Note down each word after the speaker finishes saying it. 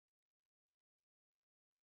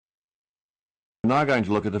now going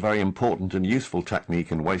to look at a very important and useful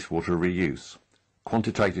technique in wastewater reuse,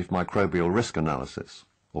 Quantitative Microbial Risk Analysis,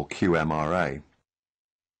 or QMRA.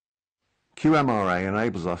 QMRA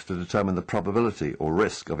enables us to determine the probability or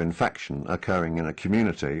risk of infection occurring in a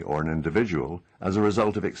community or an individual as a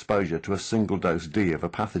result of exposure to a single dose D of a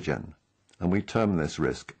pathogen, and we term this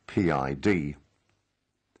risk PID.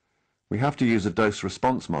 We have to use a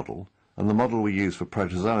dose-response model, and the model we use for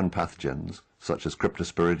protozoan pathogens, such as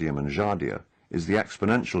Cryptosporidium and Giardia, is the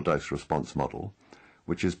exponential dose-response model,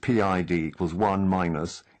 which is PID equals 1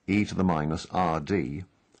 minus e to the minus RD,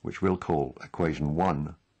 which we'll call equation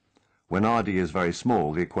 1. When RD is very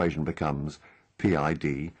small, the equation becomes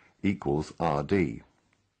PID equals RD.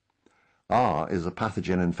 R is a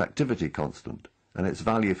pathogen infectivity constant, and its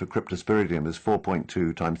value for Cryptosporidium is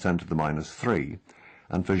 4.2 times 10 to the minus 3,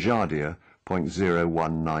 and for Giardia,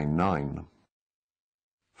 0.0199.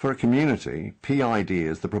 For a community, PID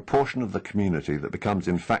is the proportion of the community that becomes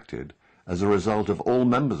infected as a result of all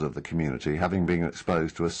members of the community having been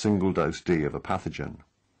exposed to a single dose D of a pathogen.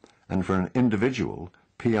 And for an individual,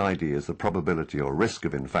 PID is the probability or risk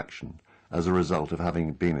of infection as a result of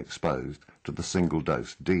having been exposed to the single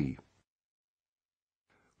dose D.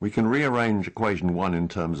 We can rearrange equation 1 in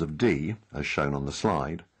terms of D, as shown on the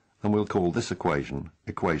slide, and we'll call this equation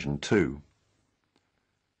equation 2.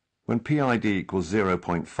 When PID equals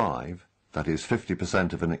 0.5, that is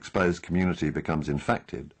 50% of an exposed community becomes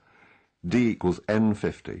infected, D equals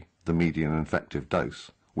N50, the median infective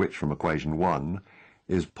dose, which from equation 1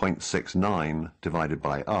 is 0.69 divided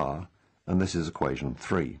by R, and this is equation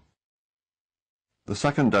 3. The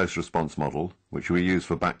second dose-response model, which we use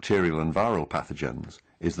for bacterial and viral pathogens,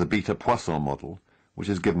 is the Beta-Poisson model, which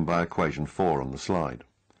is given by equation 4 on the slide.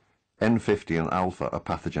 N50 and alpha are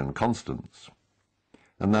pathogen constants,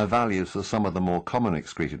 and their values for some of the more common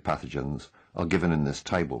excreted pathogens are given in this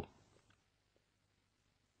table.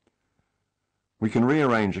 We can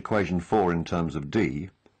rearrange equation 4 in terms of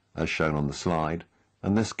D, as shown on the slide,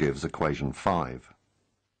 and this gives equation 5.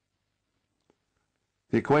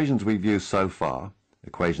 The equations we've used so far,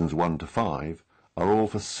 equations 1 to 5, are all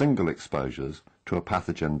for single exposures to a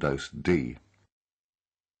pathogen dose D.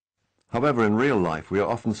 However, in real life we are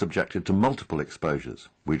often subjected to multiple exposures.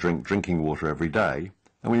 We drink drinking water every day,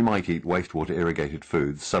 and we might eat wastewater irrigated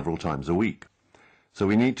foods several times a week. So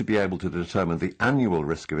we need to be able to determine the annual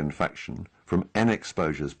risk of infection from N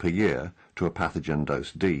exposures per year to a pathogen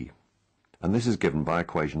dose D. And this is given by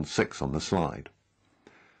equation 6 on the slide.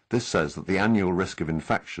 This says that the annual risk of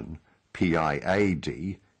infection,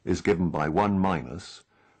 PIAD, is given by 1 minus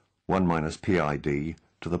PID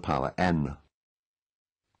to the power N.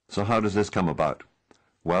 So how does this come about?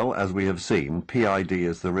 Well, as we have seen, PID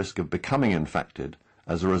is the risk of becoming infected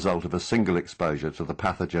as a result of a single exposure to the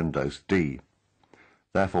pathogen dose D.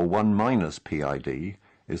 Therefore, 1 minus PID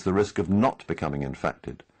is the risk of not becoming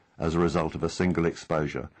infected as a result of a single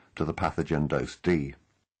exposure to the pathogen dose D.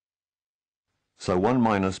 So 1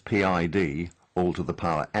 minus PID, all to the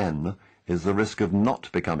power N, is the risk of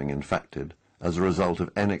not becoming infected as a result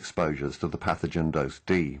of N exposures to the pathogen dose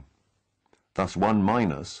D. Thus 1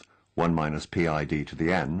 minus PID to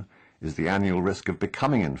the N is the annual risk of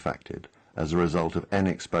becoming infected as a result of N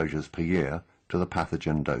exposures per year to the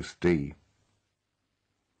pathogen dose D.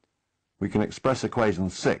 We can express equation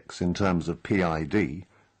 6 in terms of PID,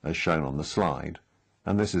 as shown on the slide,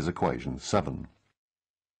 and this is equation 7.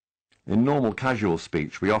 In normal casual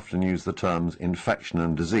speech, we often use the terms infection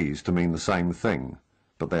and disease to mean the same thing,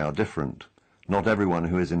 but they are different. Not everyone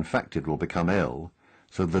who is infected will become ill,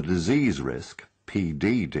 so the disease risk,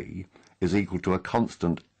 PDD, is equal to a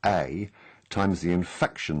constant A times the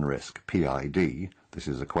infection risk, PID, this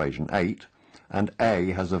is equation 8, and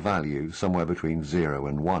A has a value somewhere between 0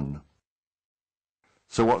 and 1.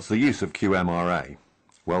 So what's the use of QMRA?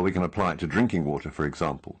 Well, we can apply it to drinking water, for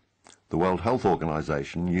example. The World Health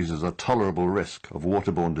Organization uses a tolerable risk of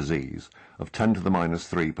waterborne disease of 10 to the minus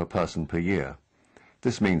 3 per person per year.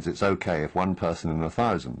 This means it's okay if 1 person in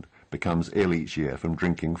 1,000 becomes ill each year from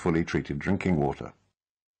drinking fully treated drinking water.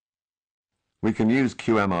 We can use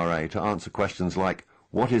QMRA to answer questions like,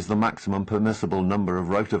 what is the maximum permissible number of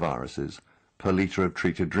rotaviruses per litre of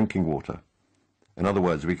treated drinking water? In other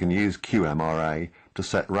words, we can use QMRA to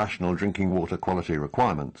set rational drinking water quality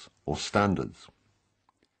requirements, or standards.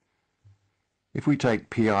 If we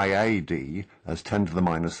take PIAD as 10 to the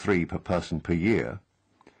minus 3 per person per year,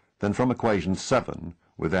 then from equation 7,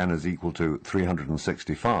 with N is equal to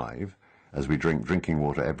 365, as we drink drinking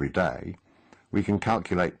water every day, we can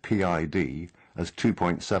calculate PID as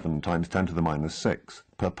 2.7 times 10 to the minus 6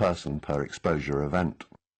 per person per exposure event.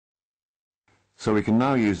 So we can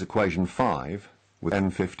now use equation 5, with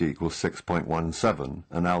N50 equals 6.17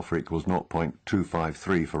 and alpha equals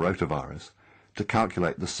 0.253 for rotavirus, to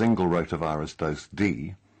calculate the single rotavirus dose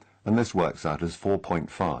D, and this works out as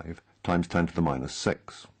 4.5 times 10 to the minus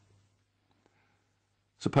 6.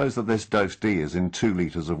 Suppose that this dose D is in 2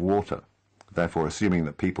 litres of water. Therefore, assuming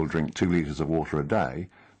that people drink 2 litres of water a day,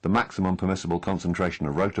 the maximum permissible concentration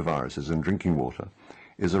of rotaviruses in drinking water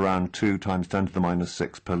is around 2 times 10 to the minus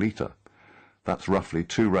 6 per litre. That's roughly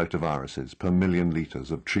 2 rotaviruses per million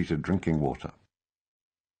litres of treated drinking water.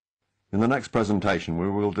 In the next presentation, we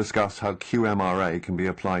will discuss how QMRA can be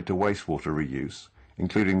applied to wastewater reuse,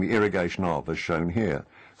 including the irrigation of, as shown here,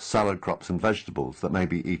 salad crops and vegetables that may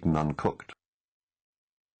be eaten uncooked.